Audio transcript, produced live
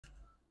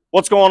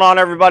What's going on,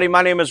 everybody?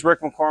 My name is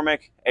Rick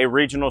McCormick, a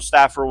regional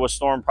staffer with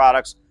Storm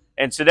Products,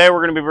 and today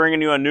we're going to be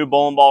bringing you a new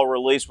bowling ball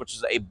release, which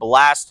is a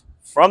blast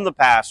from the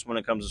past when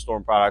it comes to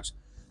Storm Products,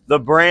 the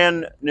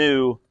brand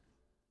new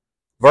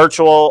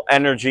Virtual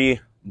Energy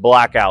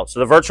Blackout.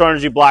 So the Virtual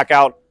Energy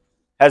Blackout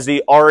has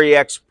the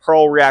ReX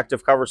Pearl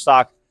reactive cover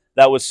stock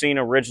that was seen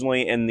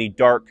originally in the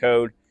Dark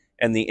Code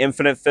and the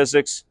Infinite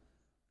Physics.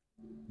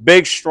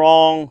 Big,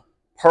 strong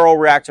Pearl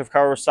reactive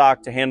cover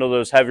stock to handle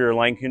those heavier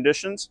lane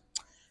conditions.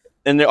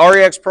 And the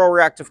ReX Pearl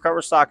reactive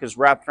cover stock is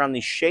wrapped around the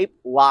Shape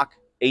Lock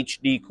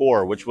HD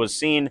core, which was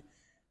seen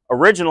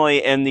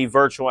originally in the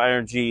Virtual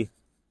Energy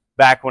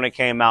back when it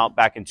came out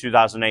back in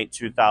 2008,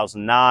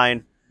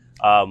 2009.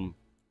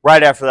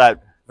 Right after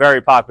that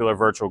very popular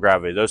Virtual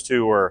Gravity. Those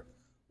two were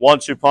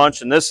 1-2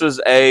 punch, and this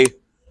is a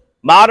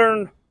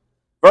modern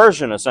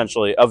version,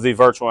 essentially, of the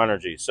Virtual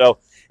Energy. So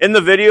in the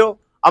video,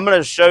 I'm going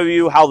to show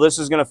you how this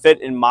is going to fit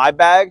in my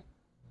bag,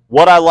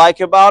 what I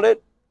like about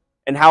it,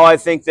 and how I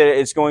think that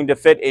it's going to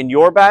fit in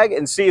your bag,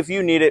 and see if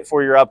you need it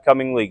for your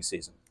upcoming league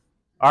season.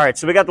 All right,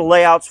 so we got the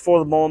layouts for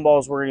the bowling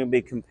balls we're going to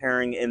be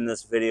comparing in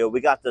this video. We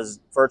got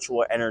this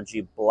Virtual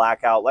Energy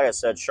Blackout. Like I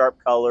said,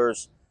 sharp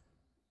colors.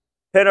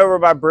 Pin over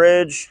by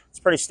bridge. It's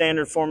pretty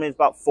standard for me. It's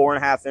about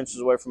 4.5 inches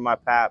away from my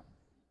pap,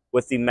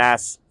 with the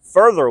mass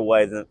further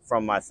away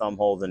from my thumb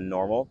hole than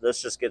normal.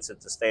 This just gets it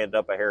to stand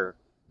up a hair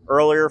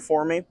earlier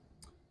for me.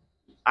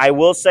 I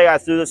will say I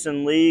threw this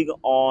in league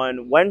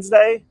on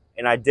Wednesday,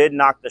 and I did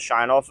knock the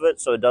shine off of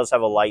it, so it does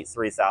have a light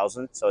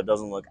 3000, so it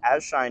doesn't look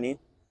as shiny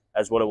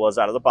as what it was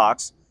out of the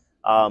box.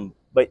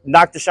 But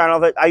knock the shine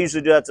off it. I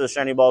usually do that to the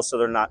shiny balls so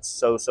they're not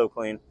so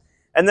clean.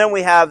 And then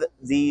we have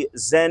the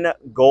Zen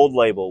Gold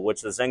label,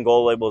 which the Zen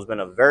Gold label has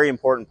been a very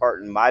important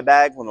part in my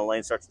bag when the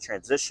lane starts to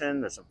transition.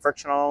 There's some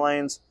friction on the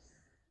lanes.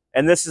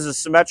 And this is a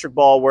symmetric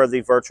ball where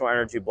the Virtual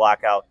Energy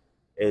Blackout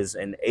is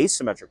an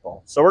asymmetric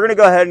ball. So we're going to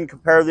go ahead and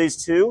compare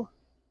these two.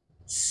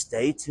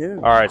 Stay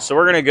tuned. All right, so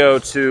we're going to go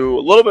to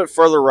a little bit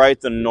further right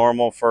than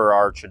normal for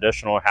our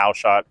traditional house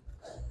shot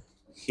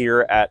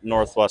here at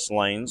Northwest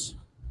Lanes.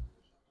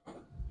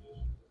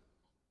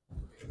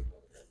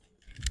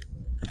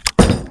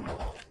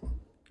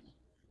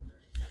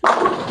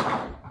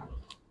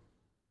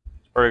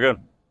 Pretty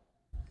good.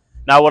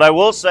 Now, what I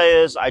will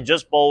say is I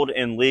just bowled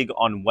in league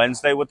on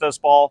Wednesday with this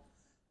ball.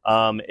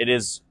 It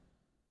is,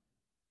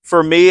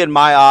 for me, in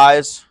my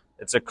eyes,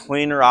 it's a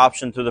cleaner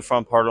option to the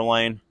front part of the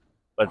lane.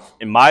 But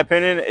in my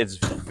opinion, it's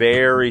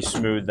very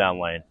smooth down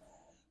lane,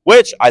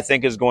 which I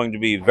think is going to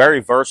be very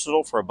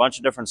versatile for a bunch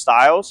of different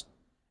styles.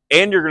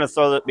 And you're going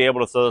to be able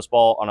to throw this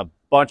ball on a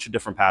bunch of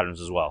different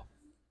patterns as well.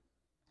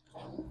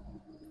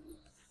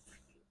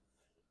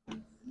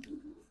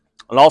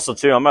 And also,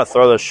 too, I'm going to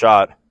throw this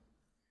shot.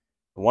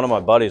 One of my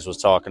buddies was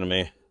talking to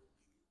me.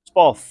 This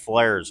ball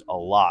flares a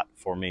lot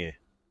for me.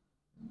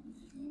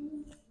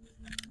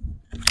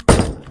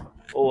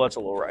 Oh, that's a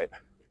little right.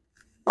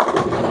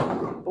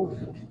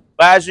 Ooh.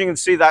 But as you can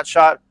see, that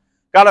shot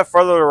got it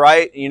further to the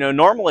right. You know,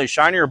 normally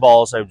shinier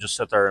balls, they would just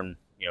sit there and,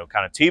 you know,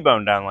 kind of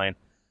T-bone down lane.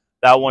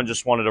 That one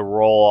just wanted to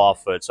roll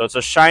off it. So it's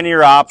a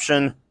shinier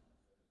option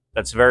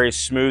that's very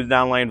smooth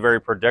down lane, very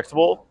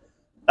predictable.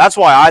 That's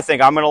why I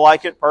think I'm going to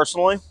like it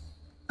personally.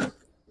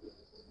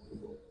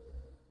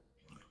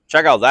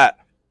 Check out that.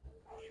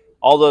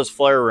 All those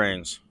flare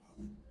rings.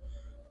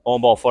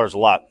 Bowling ball flares a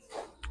lot.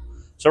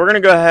 So we're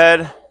going to go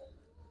ahead,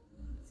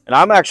 and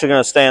I'm actually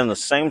going to stay in the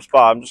same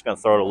spot. I'm just going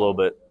to throw it a little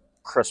bit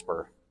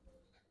crisper.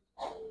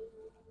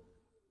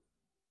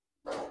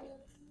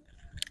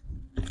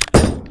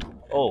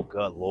 Oh,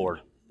 good Lord.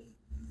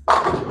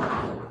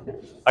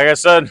 Like I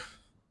said,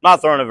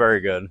 not throwing it very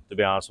good, to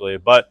be honest with you.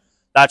 But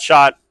that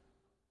shot,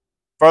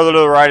 further to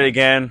the right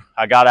again,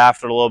 I got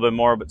after it a little bit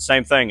more, but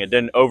same thing. It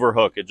didn't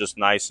overhook. It just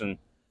nice and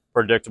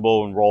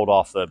predictable and rolled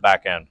off the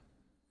back end.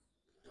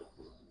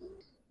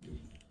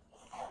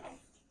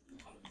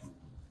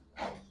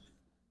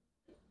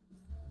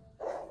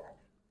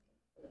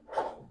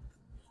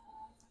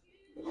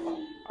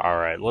 All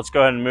right, let's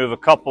go ahead and move a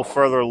couple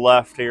further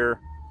left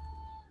here.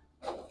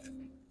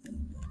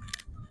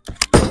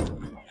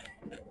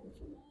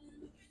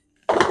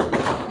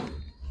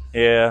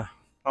 Yeah,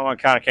 that one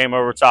kind of came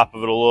over top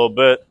of it a little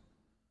bit.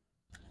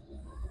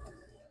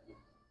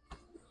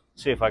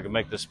 See if I can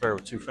make this spare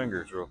with 2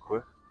 fingers real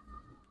quick.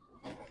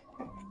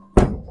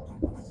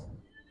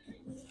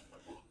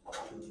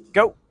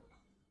 Go.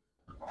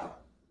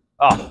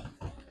 Oh.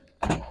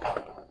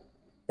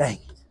 Dang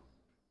it.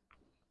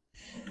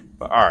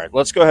 But, all right,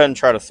 let's go ahead and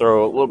try to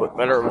throw a little bit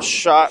better of a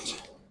shot.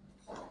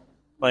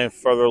 Playing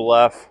further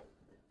left.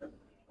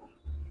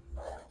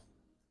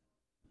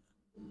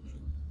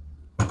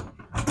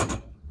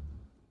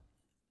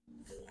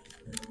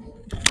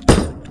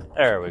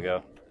 There we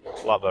go.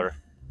 A lot better.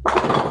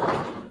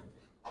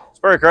 It's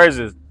very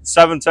crazy.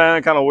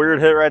 710, kind of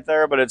weird hit right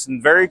there, but it's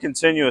very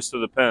continuous to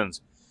the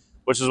pins,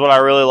 which is what I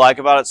really like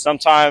about it.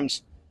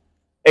 Sometimes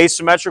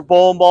asymmetric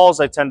bowling balls,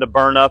 they tend to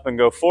burn up and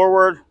go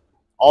forward.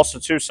 Also,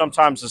 too,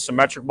 sometimes the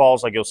symmetric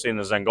balls, like you'll see in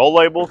the Zen Gold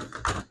label,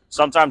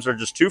 sometimes they're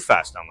just too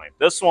fast down lane.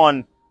 This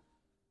one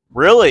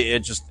really,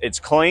 it's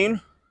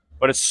clean,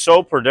 but it's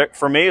so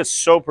for me, it's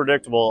so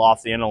predictable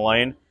off the end of the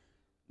lane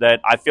that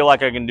I feel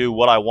like I can do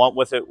what I want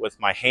with it with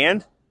my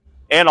hand,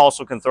 and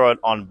also can throw it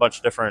on a bunch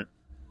of different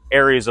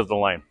areas of the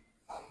lane.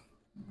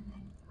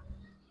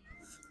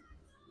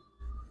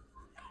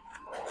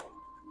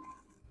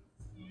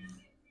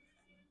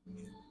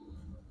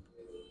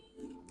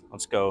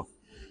 Let's go.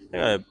 I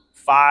got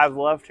 5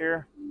 left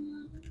here.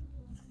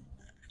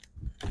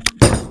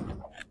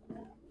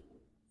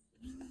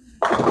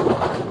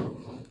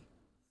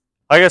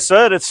 Like I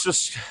said, it's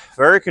just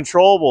very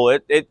controllable.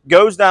 It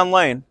goes down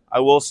lane. I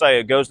will say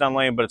it goes down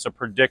lane, but it's a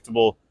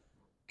predictable,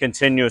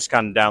 continuous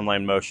kind of down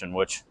lane motion,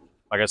 which,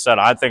 like I said,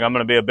 I think I'm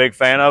going to be a big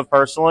fan of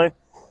personally.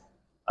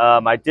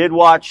 I did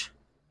watch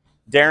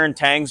Darren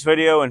Tang's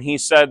video, and he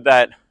said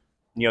that,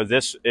 you know,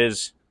 this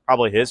is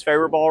probably his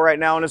favorite ball right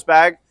now in his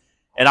bag.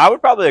 And I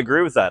would probably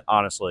agree with that,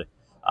 honestly.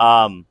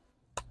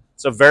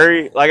 It's a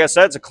very, like I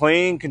said, it's a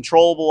clean,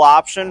 controllable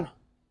option.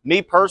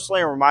 Me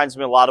personally, it reminds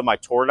me a lot of my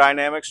Tour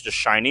Dynamics, just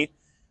shiny.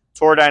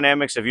 Tour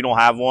Dynamics, if you don't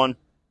have one,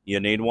 you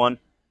need one.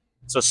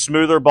 It's a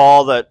smoother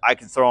ball that I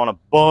can throw on a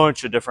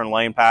bunch of different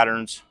lane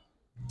patterns,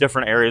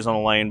 different areas on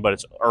the lane, but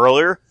it's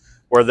earlier.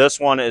 Where this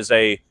one is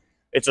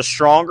it's a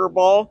stronger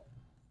ball,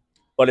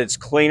 but it's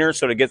cleaner,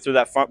 so to get through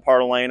that front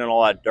part of the lane and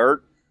all that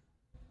dirt,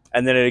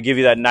 and then it'll give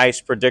you that nice,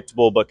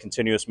 predictable, but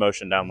continuous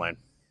motion down lane.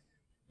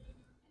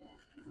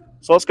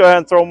 So let's go ahead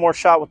and throw one more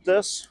shot with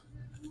this,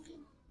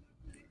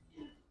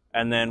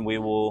 and then we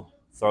will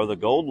throw the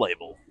gold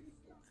label.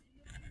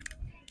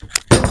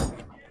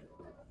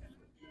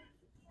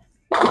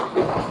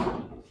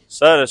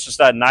 So it's just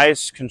that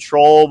nice,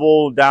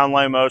 controllable down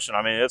lane motion.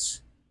 I mean,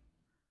 it's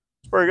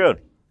pretty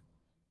good.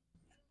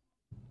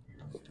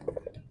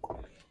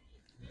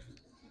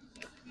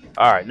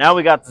 All right, now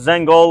we got the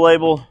Zen Gold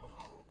label.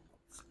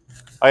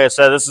 Like I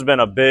said, this has been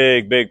a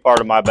big, big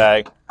part of my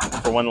bag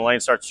for when the lane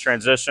starts to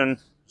transition.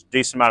 There's a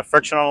decent amount of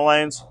friction on the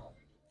lanes.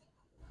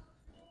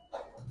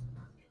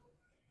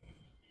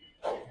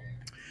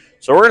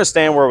 So we're going to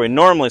stand where we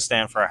normally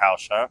stand for a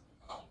house shot.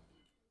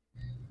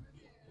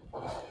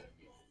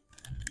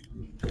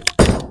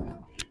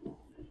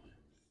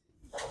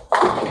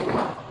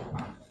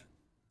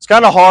 It's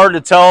kind of hard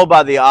to tell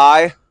by the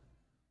eye,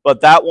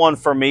 but that one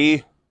for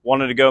me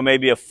wanted to go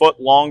maybe a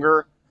foot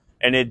longer,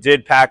 and it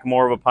did pack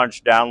more of a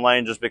punch down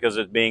lane just because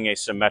it being a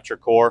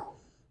symmetric core.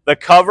 The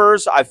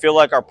covers I feel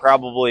like are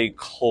probably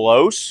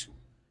close.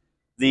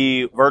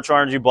 The Virtual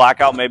Energy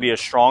Blackout may be a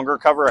stronger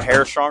cover, a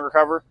hair stronger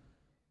cover,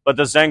 but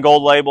the Zen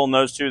Gold label and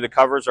those two, the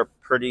covers are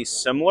pretty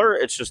similar.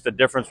 It's just the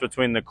difference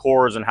between the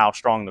cores and how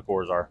strong the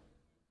cores are.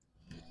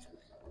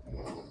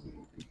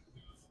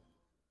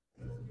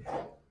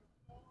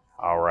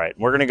 All right,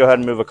 we're going to go ahead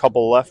and move a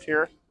couple left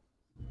here.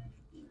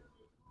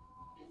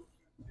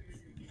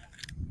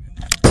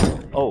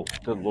 Oh,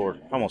 good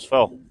Lord. Almost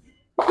fell.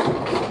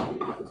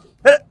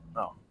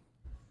 Oh.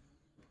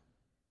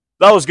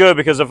 That was good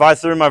because if I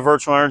threw my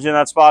Virtual Energy in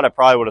that spot, I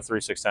probably would have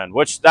 3-6-10,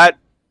 which that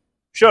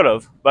should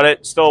have, but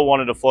it still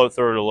wanted to float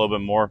through it a little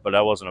bit more, but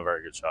that wasn't a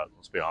very good shot,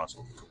 let's be honest.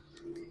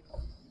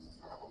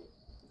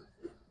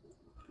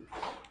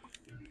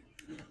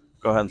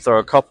 Go ahead and throw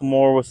a couple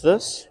more with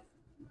this.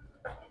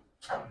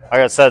 Like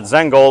I said,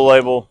 Zen Gold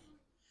label.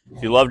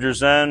 If you loved your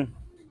Zen,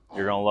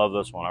 you're going to love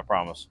this one, I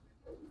promise.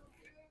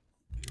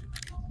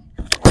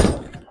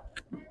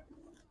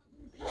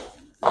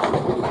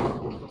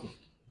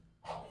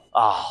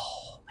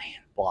 Oh,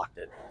 man, blocked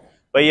it.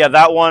 But yeah,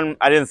 that one,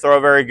 I didn't throw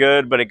very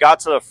good, but it got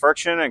to the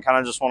friction and kind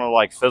of just want to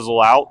like fizzle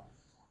out.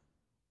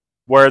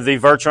 Where the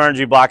Virtual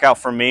Energy Blackout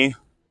for me,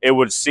 it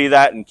would see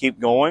that and keep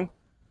going.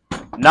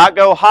 Not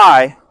go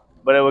high,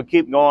 but it would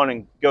keep going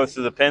and go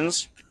through the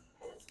pins.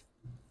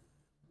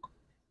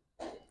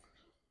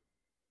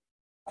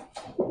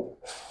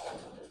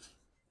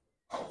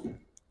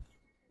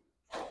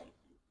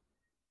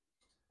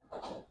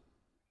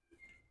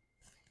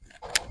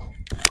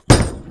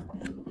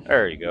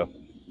 There you go.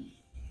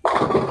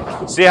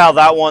 See how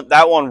that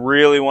one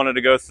really wanted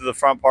to go through the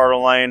front part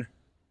of the lane,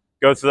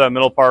 go through that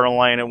middle part of the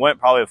lane. It went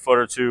probably a foot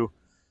or two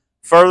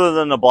further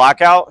than the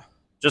Blackout,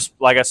 just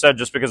like I said,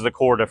 just because of the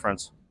core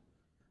difference.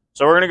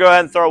 So we're going to go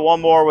ahead and throw one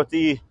more with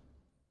the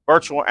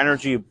Virtual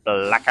Energy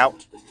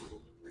Blackout.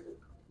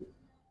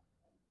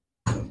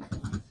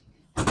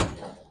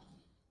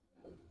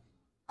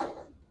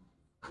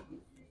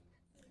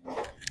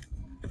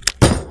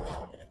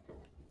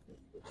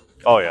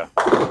 Oh, yeah.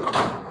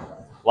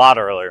 A lot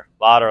earlier.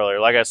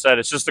 Like I said,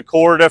 it's just the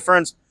core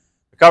difference.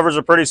 The covers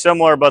are pretty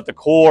similar, but the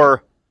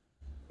core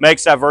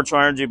makes that Virtual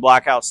Energy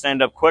Blackout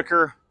stand up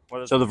quicker.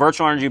 So the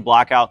Virtual Energy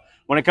Blackout,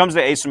 when it comes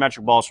to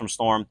asymmetric balls from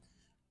Storm,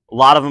 a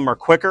lot of them are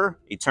quicker.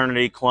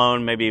 Eternity,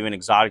 Clone, maybe even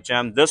Exotic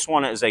Gem. This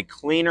one is a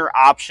cleaner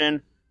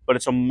option, but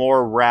it's a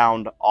more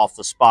round off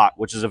the spot,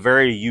 which is a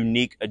very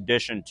unique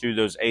addition to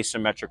those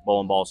asymmetric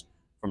bowling balls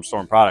from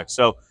Storm products.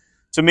 So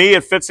to me,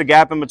 it fits the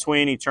gap in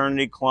between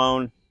Eternity,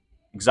 Clone,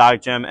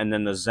 Exotic Gem, and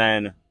then the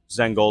Zen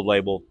Gold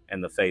label,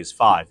 and the Phase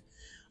 5.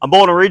 I'm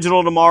bowling a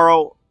regional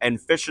tomorrow in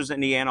Fishers,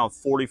 Indiana on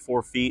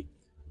 44 feet.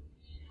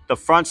 The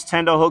fronts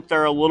tend to hook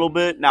there a little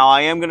bit. Now,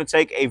 I am going to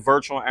take a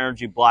Virtual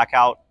Energy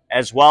Blackout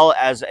as well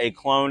as a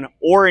Clone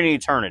or an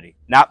Eternity.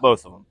 Not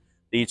both of them.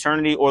 The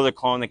Eternity or the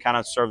Clone, they kind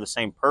of serve the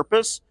same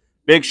purpose.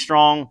 Big,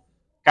 strong,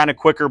 kind of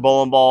quicker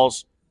bowling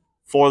balls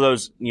for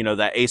those, you know,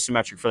 that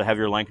asymmetric for the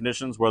heavier lane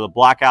conditions, where the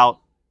Blackout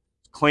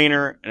is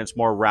cleaner and it's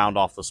more round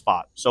off the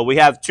spot. So we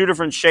have two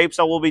different shapes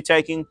that we'll be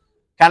taking,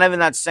 kind of in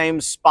that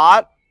same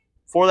spot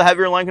for the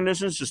heavier lane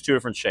conditions, just two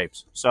different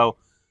shapes. So,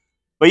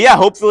 but yeah,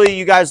 hopefully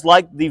you guys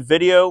liked the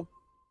video.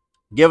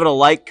 Give it a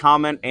like,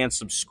 comment, and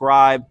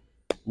subscribe.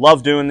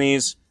 Love doing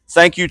these.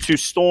 Thank you to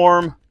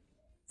Storm.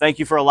 Thank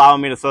you for allowing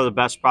me to throw the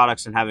best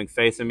products and having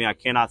faith in me. I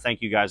cannot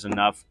thank you guys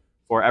enough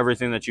for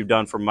everything that you've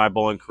done for my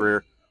bowling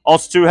career.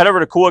 Also, too, head over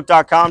to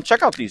coollook.com.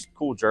 Check out these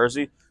cool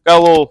jerseys.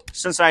 Got a little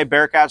Cincinnati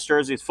Bearcats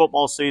jersey. It's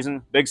football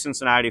season. Big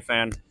Cincinnati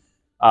fan.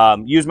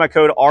 Use my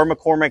code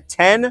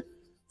RMcCormick10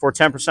 for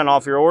 10%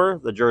 off your order.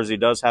 The jersey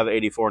does have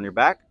 84 on your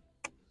back.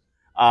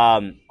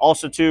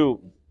 Also, too,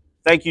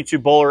 thank you to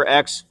Bowler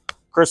X,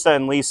 Krista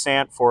and Lee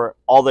Sant, for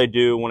all they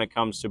do when it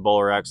comes to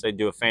Bowler X. They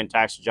do a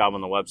fantastic job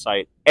on the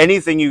website.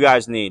 Anything you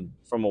guys need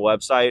from a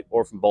website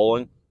or from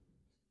bowling,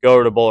 go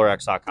over to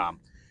bowlerx.com.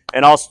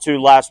 And also, too,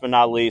 last but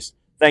not least,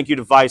 thank you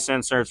to Vice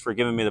Inserts for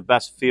giving me the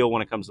best feel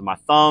when it comes to my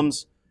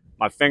thumbs,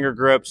 my finger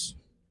grips,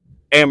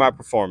 and my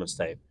performance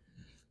tape.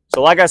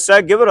 So like I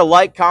said, give it a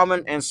like,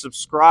 comment, and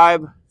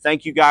subscribe.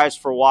 Thank you guys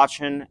for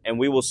watching, and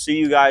we will see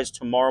you guys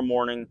tomorrow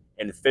morning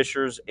in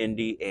Fishers,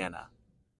 Indiana.